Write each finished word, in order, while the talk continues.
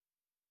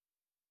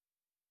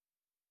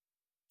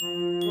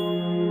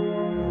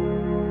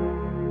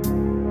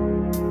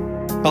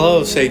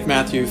Hello, St.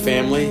 Matthew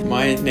family.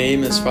 My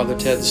name is Father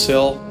Ted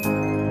Sill,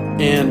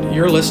 and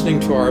you're listening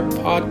to our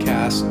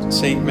podcast,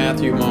 St.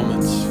 Matthew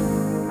Moments,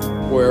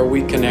 where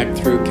we connect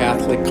through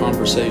Catholic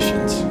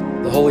conversations.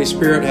 The Holy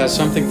Spirit has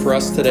something for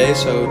us today,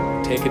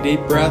 so take a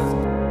deep breath,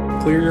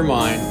 clear your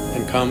mind,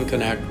 and come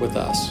connect with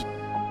us.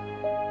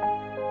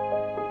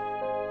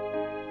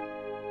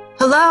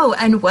 Hello,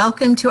 and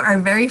welcome to our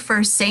very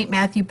first St.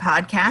 Matthew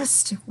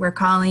podcast. We're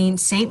calling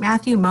St.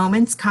 Matthew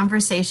Moments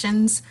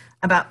Conversations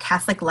about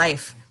Catholic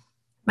Life.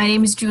 My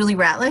name is Julie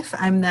Ratliff.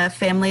 I'm the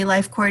Family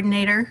Life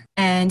Coordinator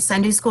and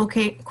Sunday School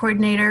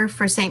Coordinator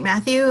for St.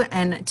 Matthew,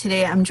 and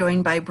today I'm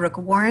joined by Brooke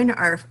Warren,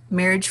 our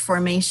Marriage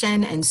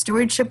Formation and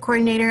Stewardship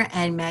Coordinator,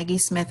 and Maggie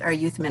Smith, our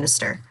Youth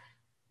Minister.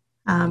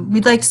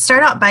 We'd like to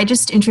start out by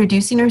just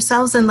introducing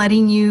ourselves and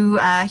letting you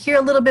hear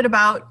a little bit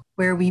about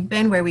where we've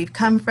been, where we've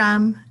come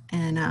from,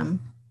 and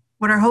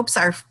what our hopes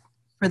are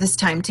for this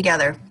time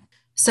together.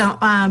 So,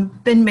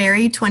 been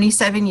married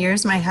 27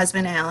 years, my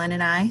husband Alan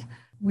and I.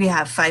 We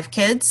have 5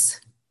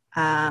 kids.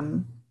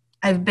 Of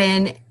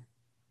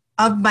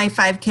my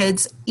 5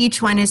 kids,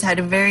 each one has had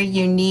a very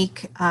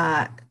unique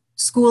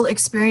school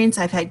experience.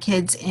 I've had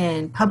kids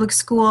in public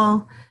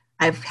school.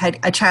 I've had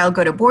a child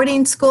go to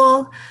boarding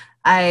school.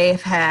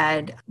 I've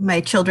had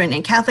my children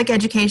in Catholic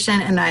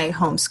education, and I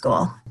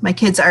homeschool.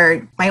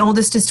 My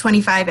oldest is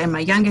 25 and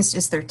my youngest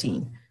is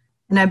 13.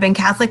 And I've been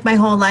Catholic my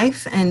whole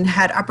life and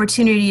had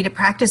opportunity to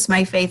practice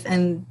my faith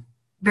in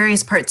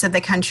various parts of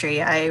the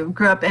country. I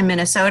grew up in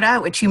Minnesota,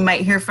 which you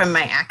might hear from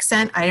my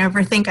accent. I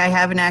never think I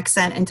have an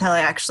accent until I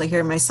actually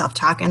hear myself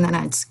talk, and then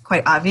it's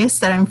quite obvious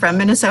that I'm from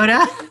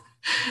Minnesota.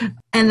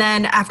 And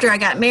then after I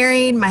got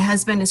married, my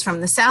husband is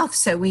from the South,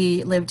 so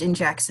we lived in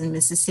Jackson,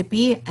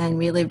 Mississippi, and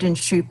we lived in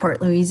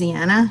Shreveport,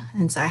 Louisiana.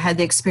 And so I had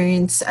the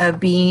experience of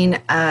being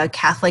a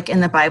Catholic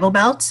in the Bible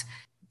Belt.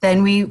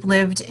 Then we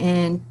lived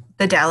in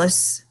the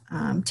Dallas,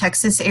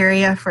 Texas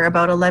area for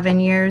about 11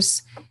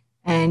 years.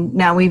 And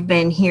now we've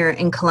been here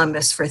in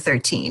Columbus for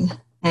 13.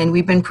 And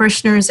we've been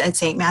parishioners at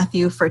St.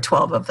 Matthew for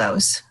 12 of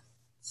those.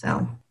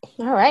 So.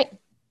 All right.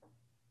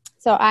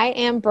 So I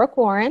am Brooke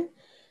Warren,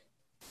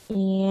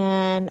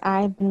 and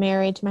I've been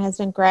married to my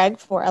husband Greg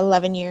for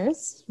 11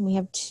 years. We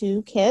have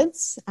 2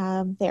 kids.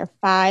 They're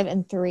 5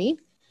 and 3.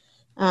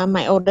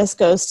 My oldest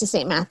goes to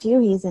St. Matthew.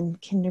 He's in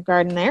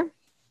kindergarten there.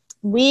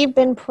 We've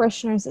been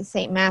parishioners at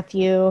St.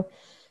 Matthew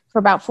for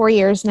about 4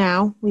 years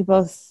now. We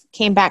both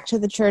came back to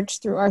the church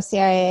through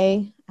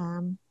RCIA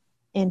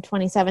in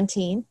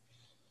 2017.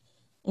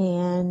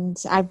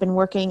 And I've been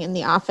working in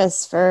the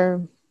office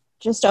for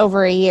just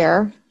over a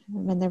year. I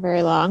haven't been there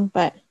very long,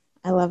 but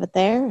I love it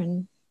there.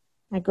 And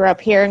I grew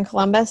up here in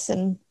Columbus,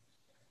 and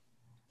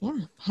yeah,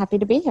 happy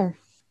to be here.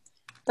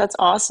 That's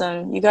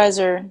awesome. You guys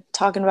are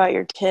talking about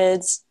your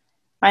kids.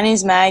 My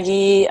name's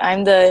Maggie.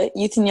 I'm the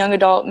Youth and Young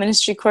Adult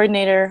Ministry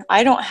Coordinator.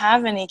 I don't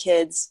have any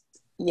kids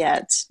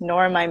yet,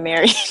 nor am I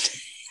married.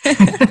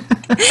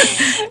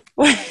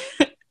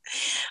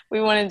 We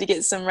wanted to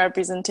get some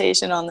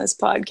representation on this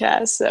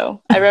podcast,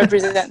 so I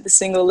represent the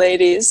single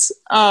ladies.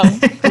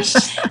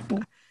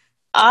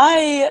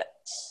 I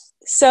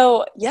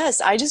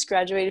just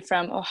graduated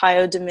from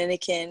Ohio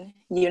Dominican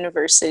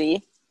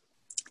University,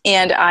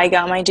 and I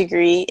got my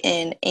degree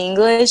in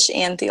English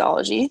and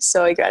theology.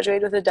 So I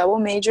graduated with a double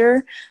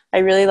major. I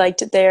really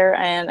liked it there,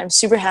 and I'm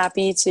super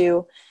happy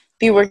to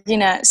be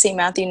working at St.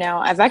 Matthew now.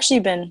 I've actually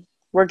been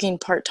working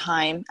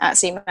part-time at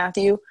St.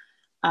 Matthew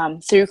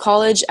through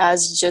college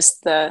as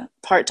just the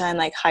part-time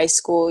high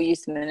school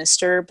youth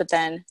minister. But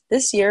then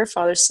this year,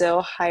 Father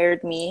Sill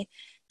hired me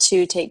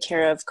to take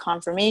care of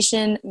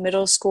confirmation,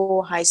 middle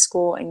school, high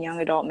school, and young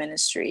adult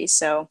ministry.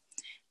 So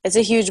it's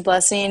a huge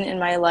blessing in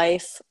my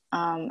life.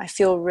 I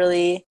feel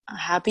really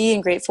happy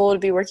and grateful to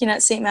be working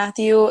at St.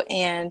 Matthew,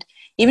 and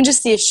even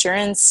just the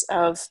assurance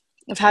of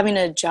having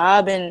a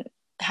job and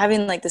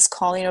having this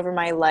calling over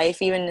my life,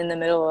 even in the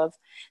middle of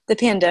the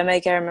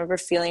pandemic. I remember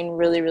feeling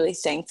really, really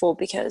thankful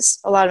because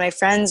a lot of my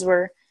friends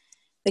were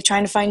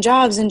trying to find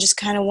jobs and just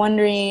kind of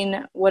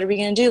wondering, what are we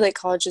going to do?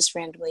 College just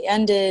randomly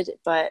ended,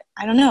 but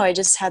I don't know. I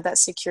just had that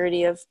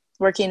security of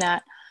working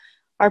at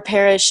our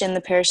parish and the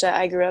parish that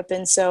I grew up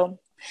in. So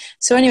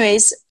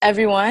anyways,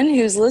 everyone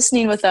who's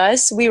listening with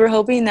us, we were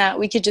hoping that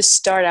we could just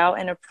start out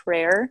in a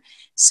prayer.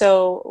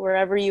 So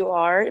wherever you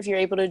are, if you're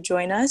able to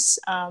join us,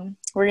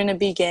 we're going to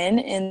begin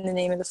in the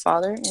name of the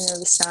Father, and of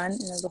the Son,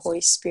 and of the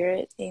Holy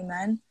Spirit.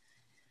 Amen.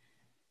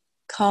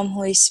 Come,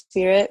 Holy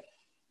Spirit.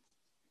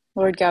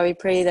 Lord God, we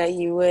pray that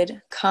you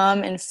would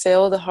come and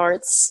fill the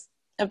hearts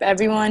of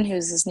everyone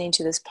who's listening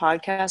to this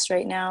podcast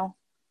right now.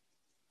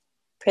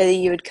 Pray that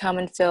you would come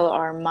and fill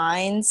our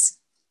minds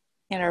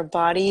and our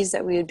bodies,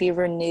 that we would be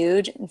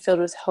renewed and filled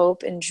with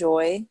hope and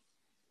joy.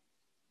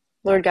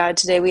 Lord God,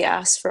 today we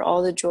ask for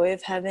all the joy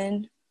of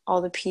heaven,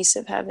 all the peace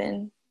of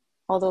heaven,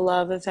 all the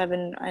love of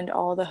heaven, and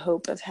all the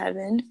hope of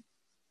heaven.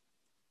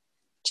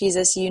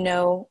 Jesus, you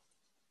know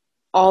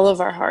all of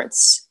our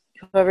hearts.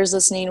 Whoever's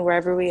listening,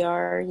 wherever we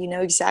are, you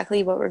know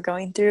exactly what we're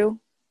going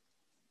through,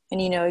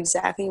 and you know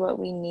exactly what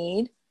we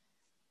need.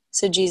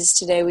 So Jesus,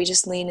 today we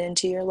just lean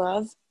into your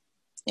love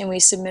and we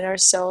submit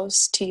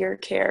ourselves to your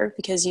care,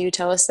 because you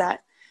tell us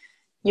that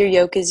your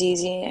yoke is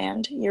easy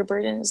and your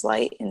burden is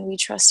light, and we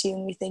trust you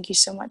and we thank you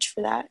so much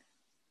for that.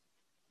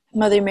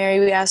 Mother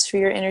Mary, we ask for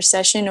your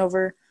intercession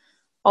over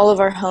all of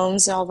our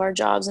homes and all of our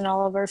jobs and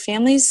all of our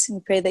families. We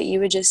pray that you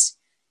would just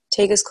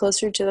take us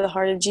closer to the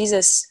heart of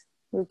Jesus.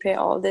 We pray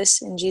all of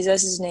this in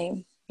Jesus'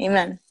 name.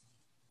 Amen.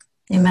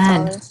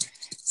 Amen. Father,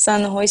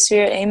 Son, the Holy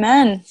Spirit.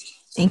 Amen.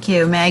 Thank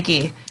you,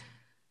 Maggie.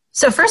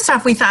 So first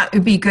off, we thought it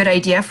would be a good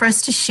idea for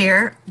us to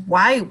share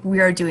why we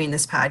are doing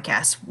this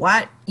podcast.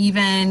 What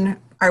even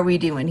are we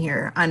doing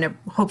here on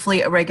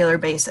hopefully a regular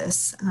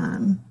basis?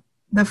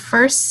 The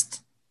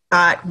first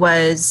thought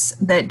was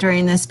that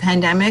during this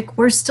pandemic,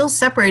 we're still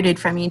separated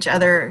from each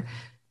other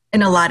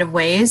in a lot of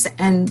ways.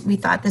 And we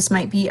thought this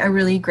might be a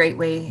really great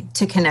way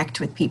to connect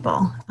with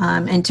people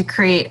and to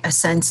create a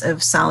sense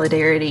of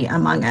solidarity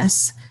among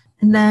us.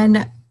 And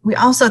then we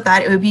also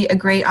thought it would be a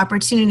great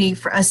opportunity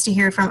for us to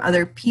hear from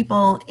other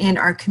people in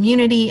our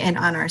community and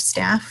on our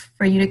staff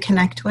for you to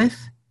connect with.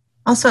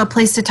 Also a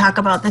place to talk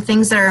about the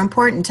things that are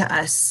important to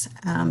us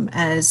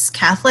as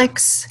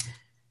Catholics,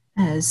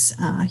 as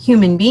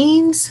human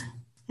beings.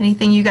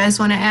 Anything you guys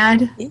want to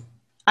add?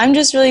 I'm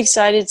just really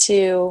excited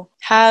to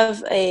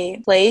have a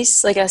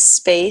place, like a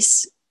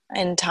space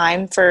and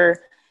time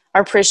for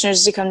our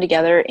parishioners to come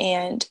together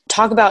and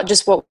talk about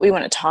just what we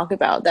want to talk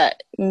about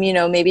that,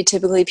 maybe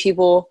typically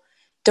people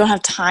don't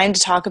have time to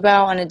talk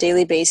about on a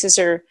daily basis,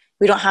 or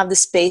we don't have the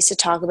space to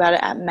talk about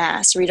it at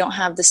Mass, or we don't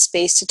have the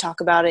space to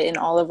talk about it in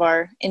all of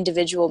our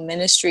individual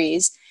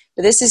ministries.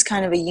 But this is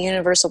kind of a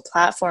universal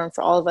platform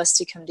for all of us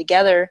to come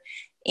together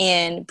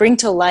and bring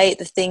to light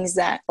the things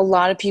that a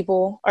lot of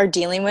people are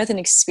dealing with and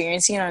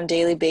experiencing on a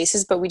daily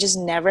basis, but we just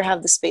never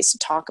have the space to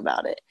talk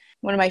about it.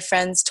 One of my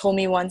friends told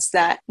me once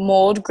that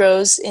mold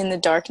grows in the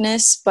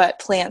darkness, but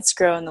plants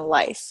grow in the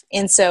life.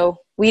 And so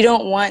we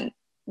don't want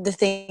the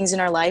things in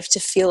our life to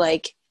feel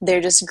like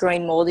they're just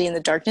growing moldy in the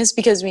darkness,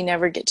 because we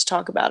never get to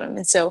talk about them.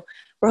 And so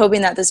we're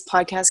hoping that this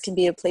podcast can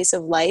be a place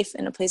of life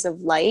and a place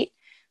of light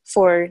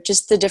for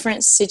just the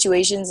different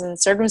situations and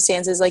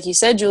circumstances, like you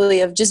said, Julie,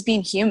 of just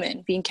being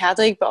human, being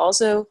Catholic, but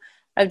also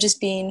of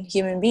just being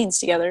human beings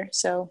together.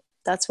 So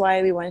that's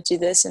why we want to do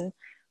this, and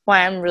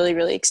why I'm really,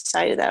 really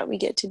excited that we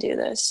get to do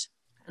this.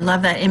 I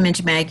love that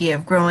image, Maggie,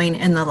 of growing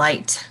in the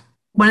light.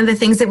 One of the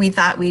things that we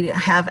thought we'd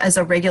have as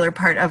a regular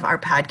part of our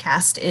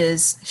podcast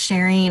is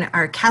sharing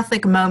our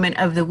Catholic moment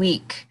of the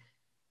week.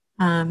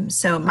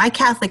 So my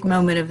Catholic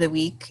moment of the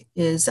week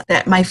is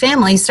that my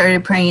family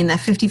started praying the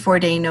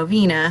 54-day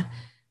novena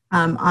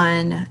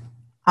on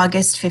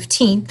August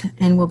 15th,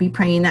 and we'll be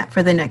praying that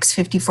for the next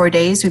 54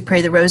 days. We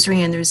pray the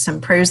rosary, and there's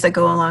some prayers that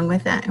go along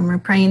with that, and we're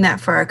praying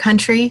that for our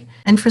country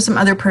and for some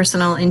other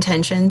personal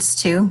intentions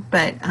too,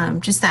 but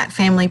just that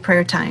family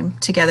prayer time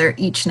together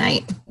each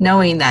night,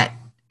 knowing that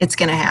it's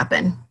going to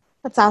happen.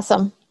 That's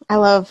awesome. I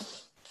love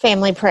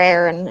family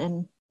prayer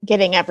and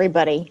getting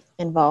everybody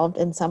involved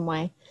in some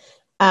way.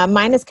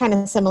 Mine is kind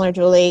of similar,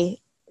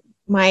 Julie.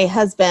 My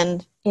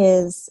husband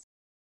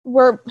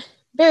we're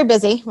very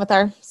busy with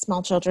our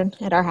small children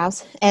at our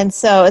house. And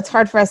so it's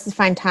hard for us to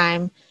find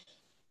time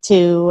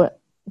to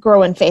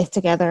grow in faith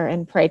together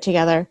and pray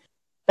together.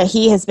 But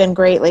he has been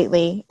great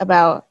lately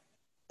about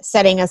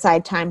setting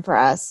aside time for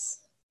us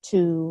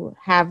to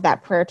have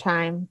that prayer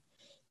time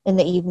in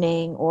the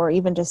evening, or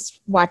even just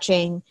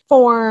watching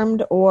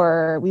Formed,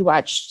 or we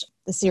watched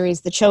the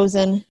series The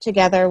Chosen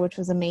together, which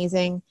was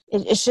amazing.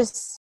 It's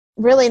just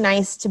really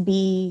nice to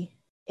be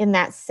in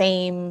that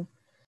same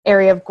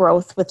area of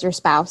growth with your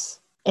spouse,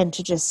 and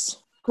to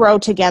just grow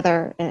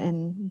together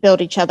and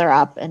build each other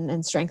up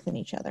and strengthen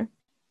each other.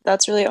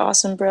 That's really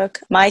awesome,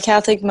 Brooke. My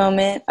Catholic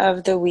moment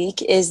of the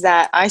week is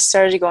that I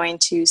started going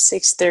to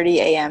 6:30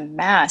 a.m.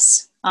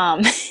 Mass.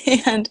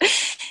 And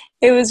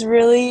it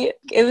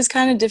was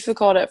kind of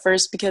difficult at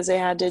first, because I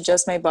had to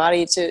adjust my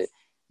body to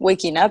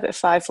waking up at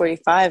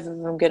 5:45 if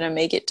I'm going to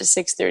make it to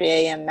 6:30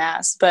 a.m.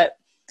 Mass. But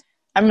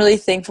I'm really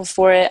thankful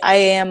for it. I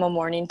am a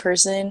morning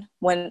person.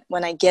 When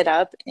I get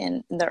up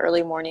in the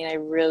early morning, I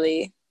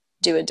really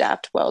do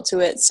adapt well to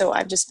it. So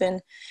I've just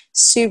been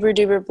super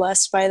duper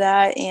blessed by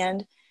that.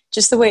 And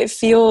just the way it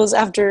feels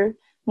after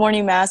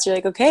morning Mass, you're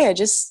like, okay, I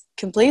just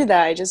completed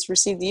that. I just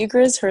received the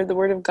Eucharist, heard the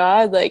word of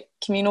God, like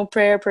communal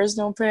prayer,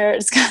 personal prayer.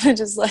 It's kind of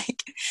just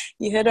like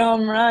you hit a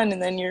home run,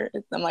 and then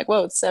I'm like,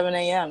 whoa, it's 7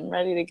 a.m.,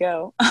 ready to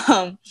go.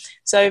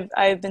 So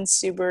I've been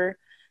super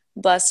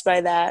blessed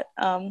by that.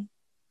 And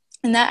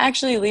that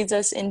actually leads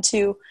us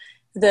into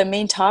the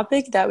main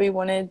topic that we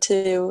wanted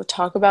to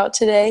talk about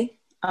today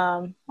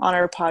on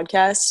our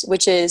podcast,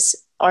 which is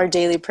our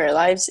daily prayer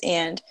lives,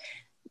 and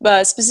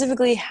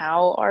specifically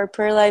how our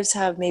prayer lives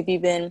have maybe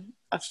been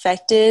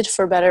affected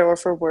for better or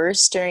for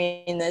worse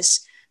during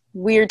this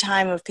weird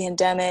time of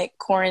pandemic,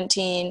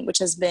 quarantine, which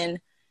has been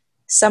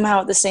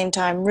somehow at the same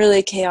time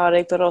really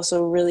chaotic, but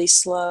also really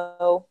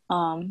slow.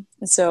 And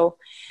so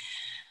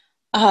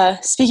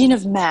speaking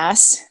of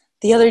Mass,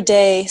 the other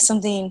day,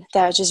 something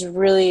that just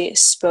really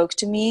spoke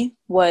to me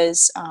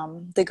was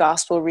the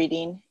gospel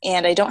reading.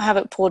 And I don't have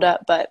it pulled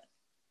up, but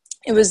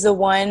it was the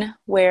one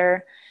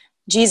where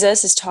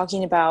Jesus is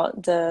talking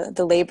about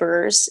the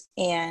laborers.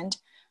 And,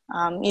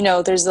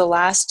 there's the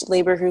last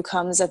laborer who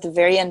comes at the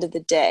very end of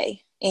the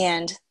day.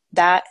 And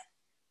that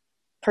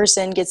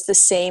person gets the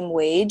same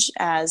wage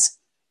as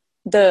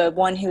the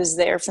one who was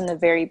there from the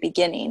very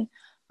beginning.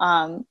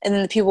 And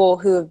then the people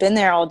who have been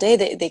there all day,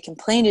 they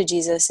complain to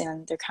Jesus,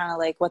 and they're kind of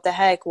like, what the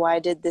heck? Why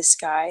did this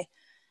guy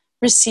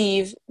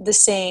receive the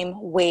same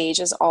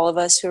wage as all of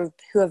us who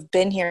have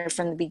been here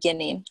from the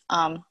beginning?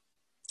 And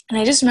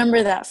I just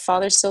remember that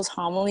Father Still's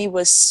homily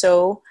was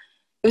so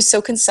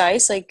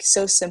concise, like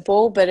so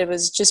simple, but it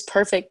was just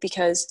perfect,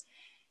 because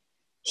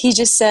he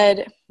just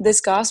said, this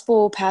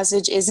gospel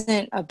passage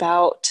isn't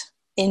about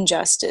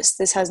injustice.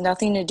 This has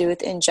nothing to do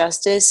with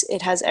injustice.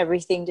 It has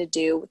everything to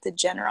do with the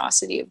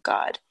generosity of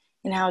God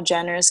and how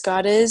generous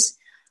God is.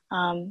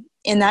 And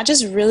that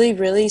just really,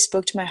 really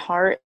spoke to my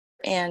heart.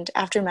 And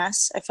after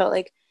Mass, I felt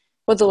like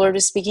what the Lord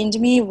was speaking to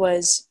me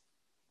was,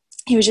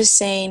 he was just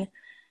saying,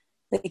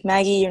 like,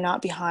 Maggie, you're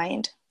not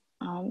behind.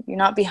 You're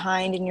not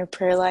behind in your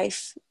prayer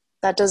life.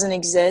 That doesn't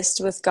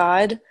exist with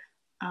God.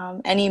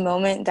 Any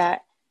moment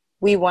that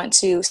we want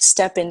to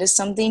step into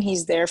something,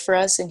 he's there for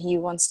us, and he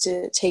wants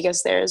to take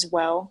us there as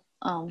well.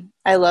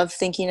 I love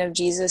thinking of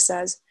Jesus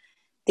as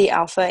the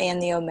Alpha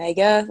and the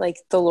Omega, like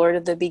the Lord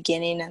of the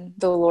beginning and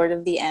the Lord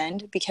of the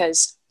end,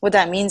 because what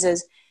that means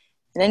is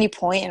at any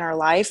point in our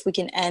life, we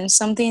can end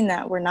something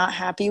that we're not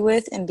happy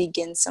with and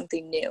begin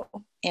something new.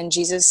 And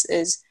Jesus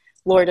is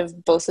Lord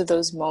of both of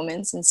those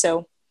moments. And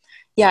so,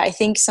 yeah, I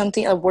think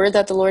a word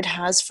that the Lord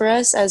has for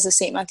us as a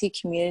St. Matthew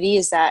community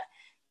is that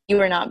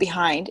you are not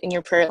behind in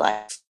your prayer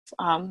life.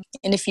 And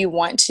if you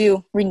want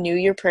to renew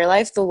your prayer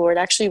life, the Lord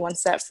actually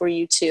wants that for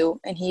you too.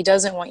 And he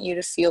doesn't want you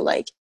to feel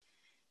like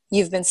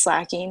you've been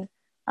slacking.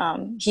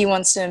 He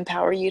wants to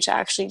empower you to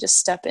actually just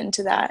step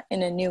into that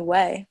in a new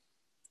way.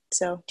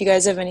 So do you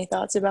guys have any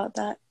thoughts about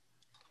that?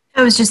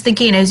 I was just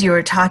thinking as you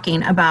were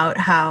talking about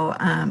how,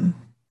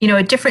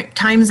 at different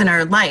times in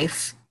our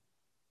life,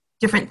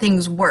 different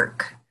things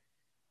work.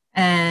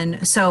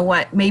 And so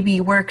what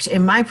maybe worked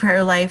in my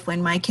prayer life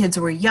when my kids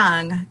were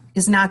young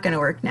is not going to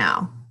work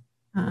now.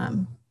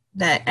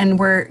 And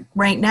we're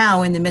right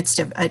now in the midst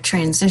of a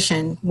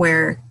transition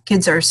where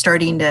kids are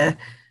starting to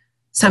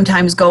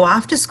sometimes go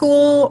off to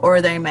school,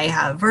 or they may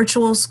have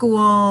virtual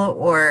school,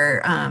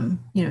 or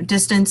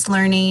distance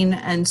learning.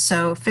 And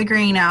so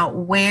figuring out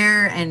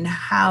where and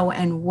how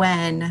and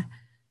when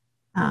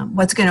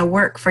what's going to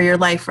work for your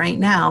life right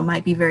now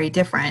might be very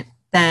different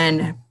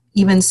than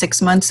even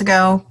 6 months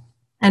ago.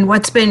 And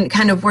what's been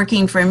kind of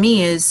working for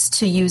me is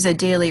to use a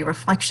daily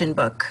reflection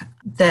book,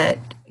 that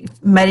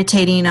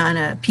meditating on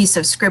a piece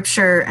of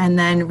scripture and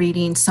then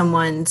reading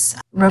someone's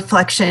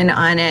reflection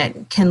on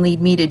it can lead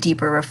me to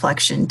deeper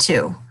reflection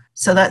too.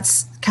 So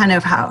that's kind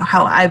of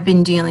how I've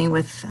been dealing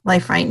with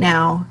life right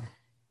now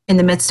in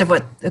the midst of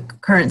what the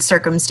current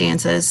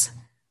circumstances.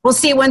 We'll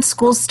see when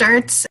school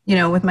starts,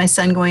 with my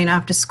son going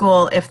off to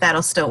school, if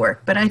that'll still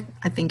work, but I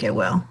think it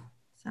will.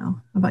 So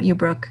how about you,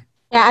 Brooke?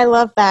 Yeah, I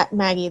love that,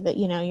 Maggie, that,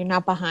 you're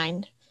not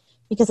behind,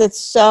 because it's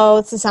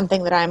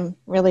something that I'm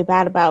really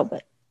bad about,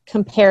 but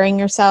comparing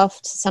yourself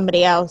to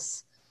somebody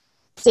else,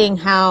 seeing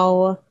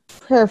how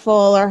prayerful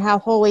or how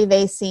holy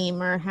they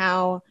seem, or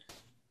how,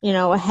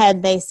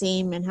 ahead they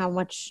seem, and how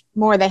much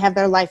more they have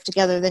their life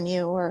together than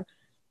you, or,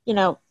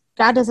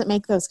 God doesn't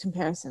make those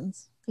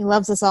comparisons. He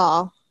loves us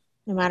all,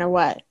 no matter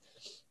what.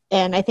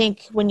 And I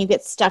think when you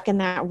get stuck in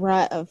that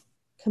rut of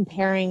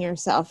comparing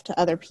yourself to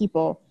other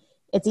people,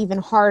 it's even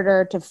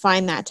harder to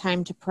find that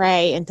time to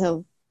pray and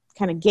to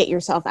kind of get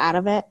yourself out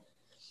of it.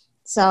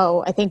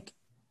 So I think,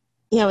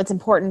 it's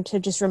important to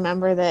just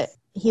remember that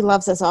he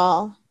loves us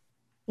all,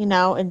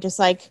 and just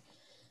like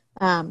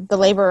the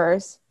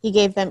laborers, he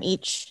gave them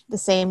each the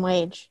same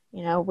wage.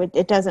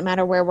 It doesn't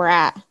matter where we're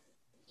at.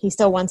 He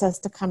still wants us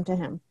to come to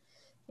him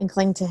and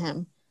cling to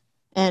him.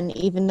 And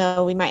even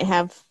though we might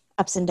have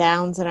ups and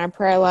downs in our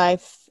prayer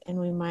life, and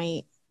we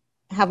might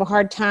have a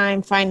hard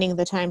time finding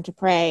the time to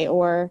pray,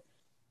 or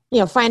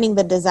finding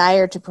the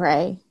desire to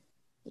pray,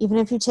 even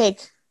if you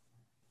take,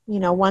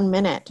 1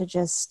 minute to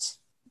just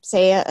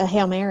say a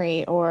Hail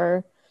Mary,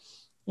 or,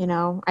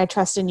 I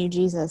trust in you,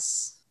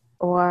 Jesus,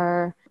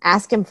 or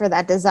ask him for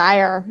that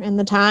desire and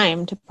the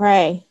time to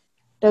pray.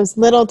 Those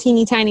little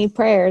teeny tiny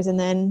prayers, and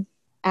then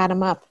add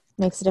them up,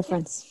 makes a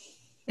difference.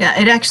 Yeah,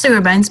 it actually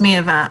reminds me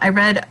of, I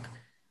read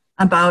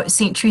about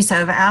St.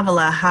 Teresa of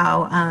Avila,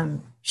 how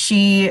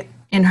she,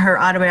 in her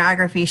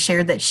autobiography,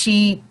 shared that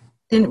she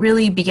didn't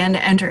really begin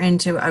to enter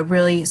into a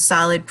really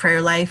solid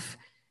prayer life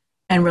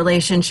and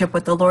relationship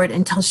with the Lord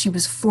until she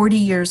was 40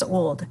 years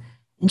old.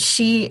 And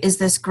she is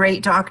this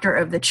great doctor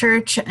of the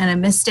church and a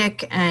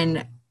mystic.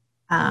 And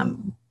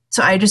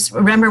so I just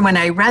remember when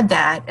I read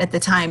that at the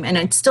time, and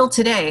it's still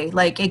today,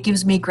 like, it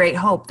gives me great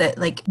hope that,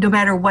 like, no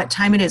matter what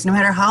time it is, no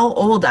matter how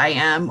old I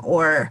am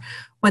or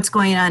what's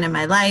going on in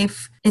my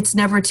life, it's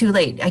never too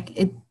late.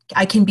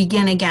 I can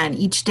begin again.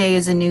 Each day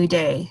is a new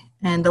day.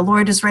 and the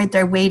Lord is right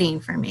there waiting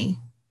for me,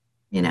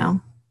 you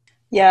know?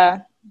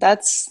 Yeah,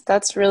 that's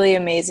really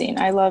amazing.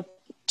 I love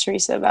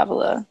Teresa of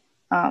Avila.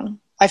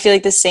 I feel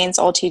like the saints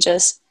all teach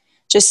us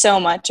just so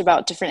much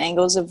about different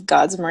angles of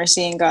God's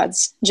mercy and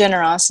God's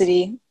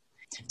generosity.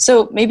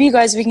 So maybe you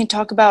guys, we can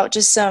talk about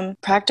just some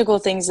practical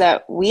things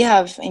that we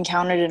have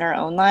encountered in our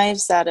own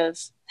lives that have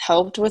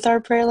helped with our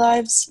prayer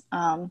lives.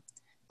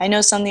 I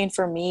know something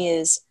for me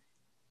is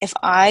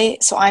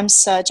I'm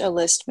such a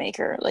list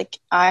maker. Like,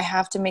 I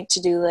have to make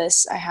to-do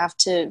lists. I have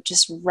to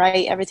just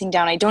write everything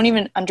down. I don't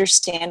even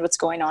understand what's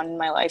going on in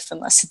my life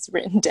unless it's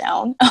written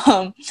down.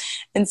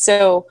 And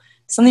so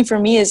something for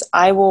me is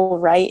I will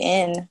write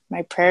in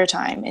my prayer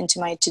time into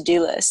my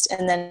to-do list.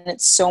 And then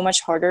it's so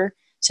much harder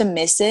to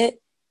miss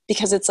it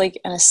because it's like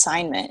an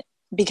assignment.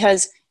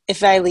 Because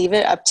if I leave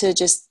it up to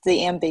just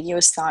the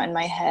ambiguous thought in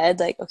my head,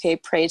 like, okay,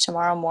 pray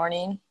tomorrow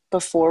morning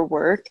before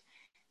work,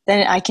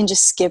 then I can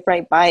just skip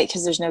right by it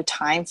because there's no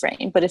time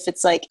frame. But if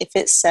it's like, if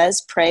it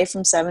says pray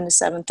from 7 to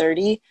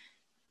 7:30,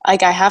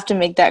 like, I have to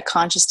make that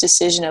conscious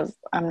decision of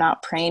I'm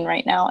not praying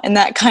right now. And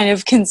that kind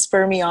of can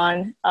spur me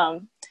on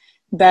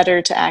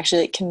better to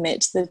actually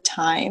commit to the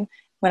time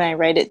when I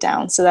write it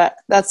down. So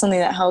that's something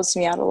that helps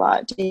me out a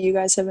lot. Do you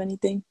guys have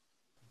anything?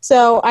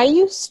 So I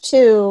used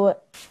to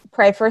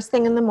pray first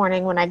thing in the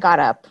morning when I got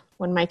up,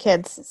 when my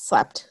kids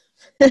slept.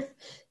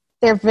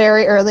 They're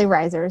very early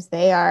risers.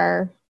 They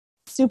are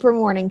super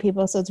morning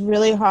people, so it's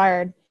really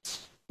hard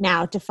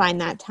now to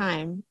find that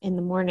time in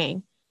the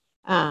morning.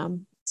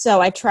 So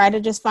I try to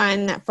just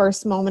find that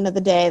first moment of the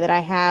day that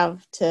I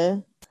have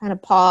to kind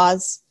of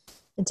pause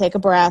and take a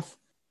breath,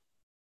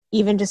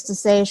 even just to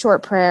say a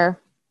short prayer,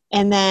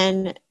 and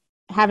then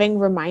having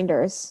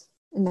reminders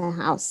in the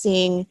house,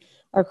 seeing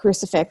our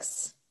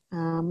crucifix.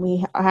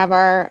 We have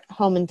our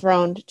home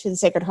enthroned to the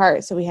Sacred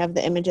Heart, so we have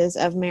the images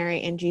of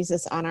Mary and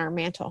Jesus on our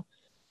mantle.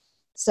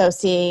 So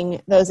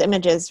seeing those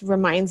images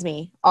reminds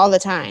me all the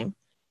time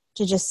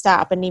to just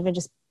stop and even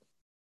just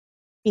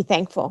be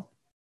thankful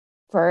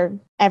for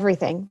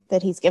everything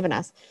that he's given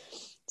us.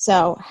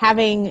 So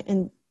having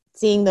and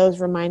seeing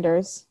those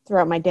reminders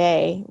throughout my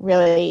day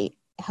really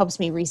helps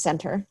me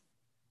recenter.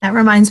 That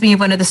reminds me of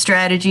one of the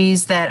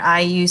strategies that I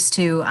used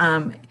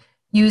to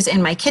use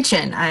in my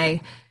kitchen.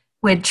 I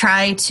would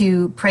try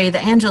to pray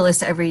the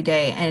Angelus every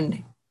day,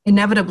 and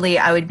inevitably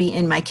I would be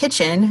in my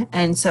kitchen.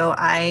 And so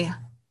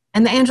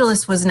and the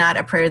Angelus was not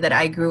a prayer that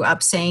I grew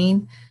up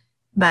saying,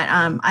 but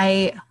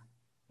I,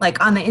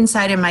 like, on the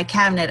inside of my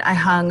cabinet, I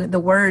hung the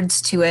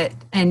words to it,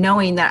 and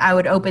knowing that I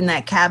would open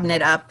that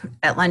cabinet up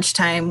at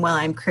lunchtime while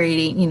I'm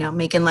creating,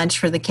 making lunch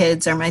for the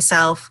kids or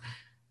myself.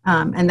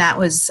 And that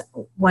was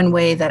one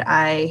way that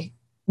I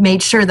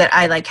made sure that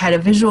I had a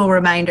visual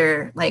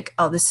reminder, like,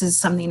 oh, this is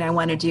something I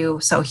want to do.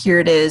 So here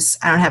it is.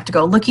 I don't have to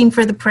go looking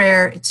for the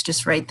prayer. It's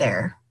just right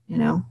there,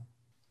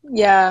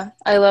 Yeah,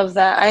 I love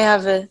that. I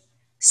have a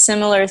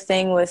similar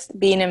thing with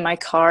being in my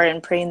car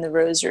and praying the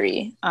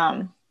rosary.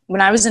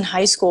 When I was in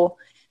high school,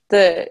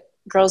 the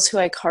girls who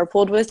I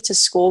carpooled with to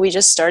school, we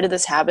just started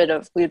this habit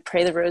of we would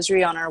pray the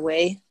rosary on our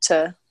way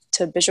to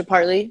Bishop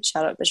Hartley.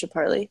 Shout out Bishop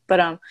Hartley.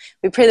 But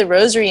we pray the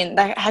rosary, and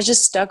that has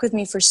just stuck with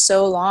me for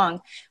so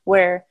long,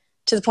 where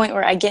to the point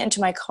where I get into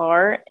my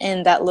car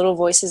and that little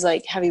voice is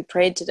like, have you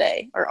prayed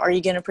today? Or are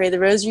you going to pray the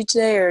rosary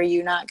today? Or are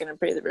you not going to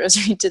pray the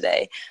rosary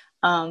today?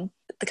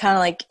 The kind of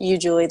like you,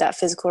 Julie, that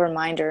physical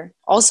reminder.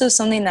 Also,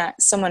 something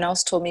that someone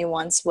else told me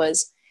once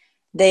was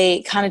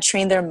they kind of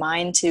trained their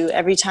mind to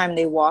every time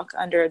they walk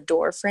under a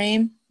door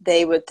frame,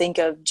 they would think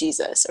of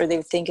Jesus or they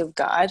would think of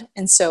God.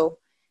 And so,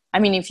 I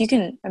mean, if you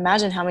can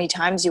imagine how many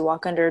times you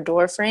walk under a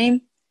door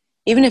frame,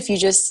 even if you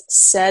just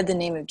said the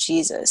name of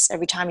Jesus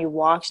every time you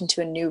walked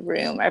into a new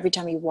room, every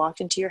time you walked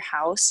into your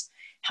house,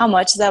 how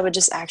much that would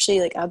just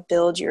actually like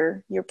upbuild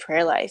your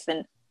prayer life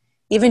and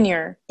even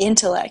your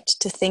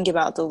intellect to think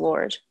about the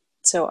Lord.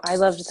 So I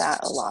loved that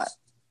a lot.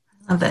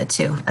 I love that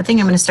too. I think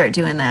I'm going to start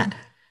doing that.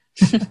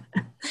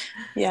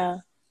 Yeah.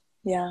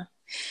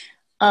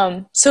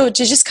 So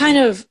to just kind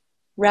of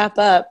wrap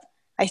up,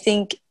 I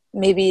think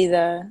maybe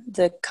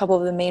the couple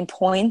of the main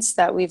points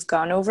that we've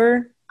gone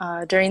over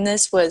during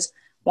this was,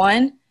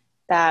 one,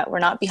 that we're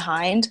not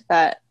behind,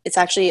 that it's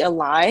actually a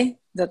lie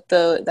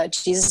that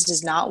Jesus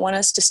does not want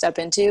us to step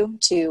into,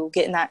 to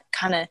get in that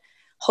kind of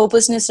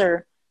hopelessness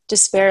or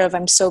despair of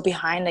I'm so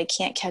behind, I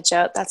can't catch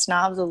up. That's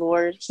not of the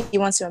Lord. He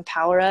wants to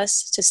empower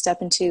us to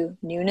step into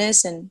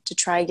newness and to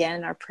try again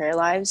in our prayer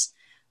lives.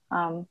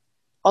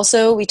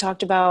 Also, we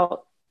talked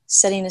about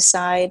setting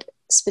aside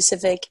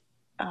specific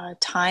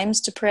times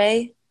to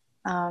pray,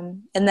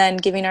 and then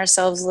giving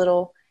ourselves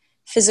little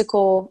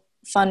physical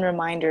fun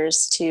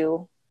reminders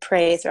to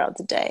pray throughout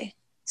the day.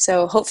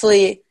 So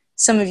hopefully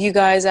some of you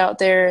guys out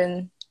there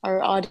in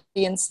our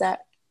audience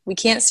that we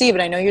can't see,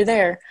 but I know you're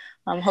there,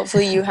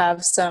 hopefully you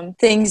have some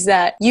things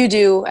that you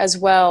do as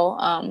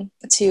well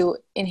to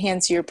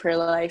enhance your prayer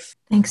life.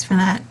 Thanks for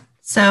that.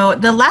 So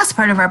the last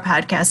part of our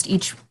podcast,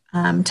 each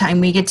time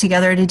we get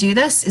together to do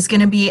this, is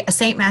going to be a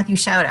St. Matthew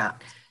shout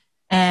out.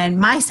 And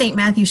my St.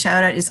 Matthew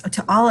shout out is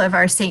to all of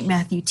our St.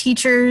 Matthew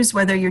teachers,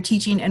 whether you're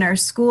teaching in our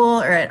school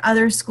or at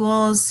other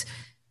schools,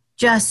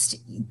 just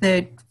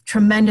the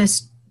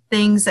tremendous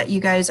things that you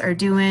guys are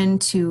doing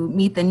to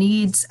meet the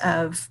needs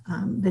of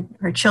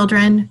our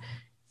children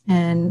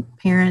and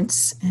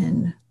parents.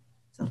 And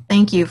so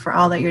thank you for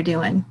all that you're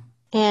doing.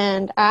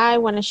 And I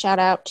want to shout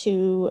out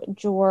to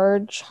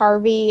George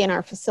Harvey and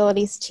our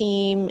facilities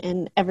team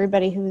and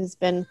everybody who's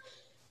been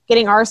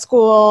getting our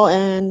school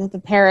and the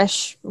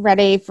parish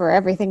ready for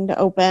everything to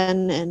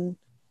open and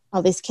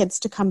all these kids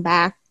to come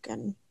back.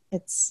 And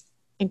it's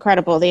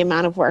incredible the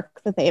amount of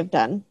work that they have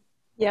done.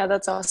 Yeah,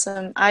 that's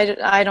awesome.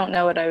 I don't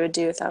know what I would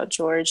do without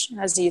George.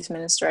 As a youth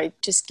minister, I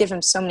just give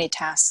him so many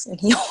tasks, and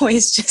he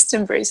always just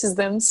embraces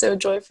them so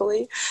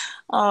joyfully.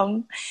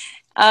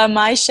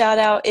 My shout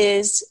out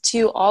is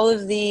to all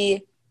of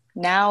the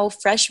now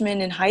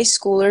freshmen and high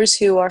schoolers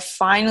who are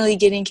finally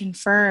getting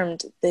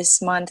confirmed this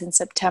month in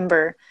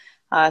September.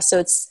 So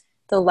it's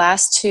the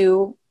last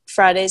 2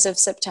 Fridays of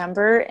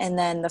September and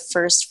then the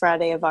first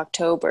Friday of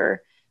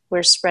October.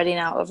 We're spreading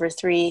out over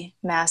 3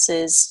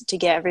 masses to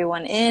get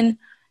everyone in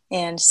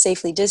and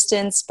safely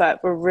distanced,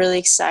 but we're really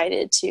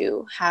excited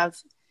to have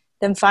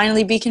them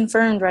finally be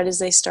confirmed right as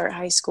they start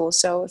high school.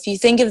 So if you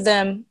think of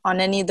them on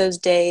any of those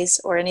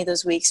days or any of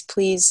those weeks,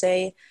 please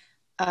say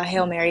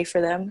Hail Mary for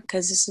them,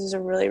 because this is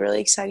a really,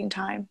 really exciting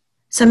time.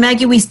 So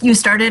Maggie, you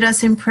started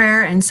us in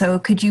prayer, and so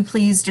could you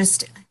please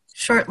just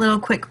short little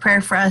quick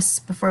prayer for us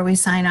before we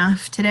sign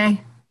off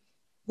today?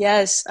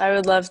 Yes, I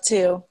would love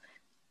to. All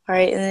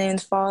right, in the name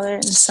of the Father,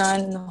 and the Son,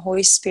 and the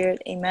Holy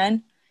Spirit,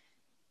 amen.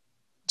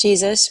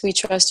 Jesus, we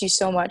trust you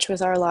so much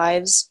with our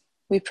lives.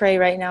 We pray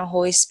right now,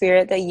 Holy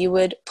Spirit, that you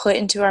would put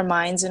into our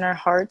minds and our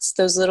hearts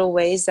those little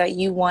ways that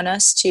you want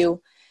us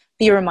to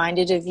be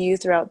reminded of you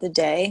throughout the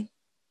day.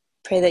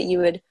 Pray that you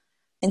would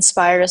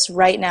inspire us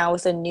right now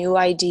with a new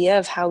idea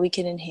of how we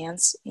can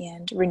enhance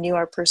and renew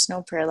our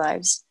personal prayer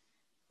lives.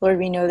 Lord,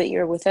 we know that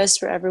you're with us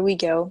wherever we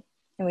go,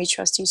 and we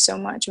trust you so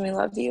much, and we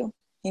love you.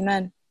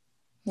 Amen. In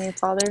the name of the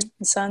Father,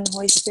 the Son, and the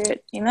Holy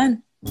Spirit.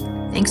 Amen.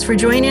 Thanks for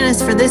joining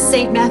us for this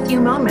St.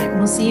 Matthew moment.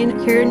 We'll see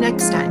you here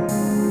next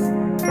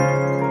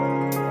time.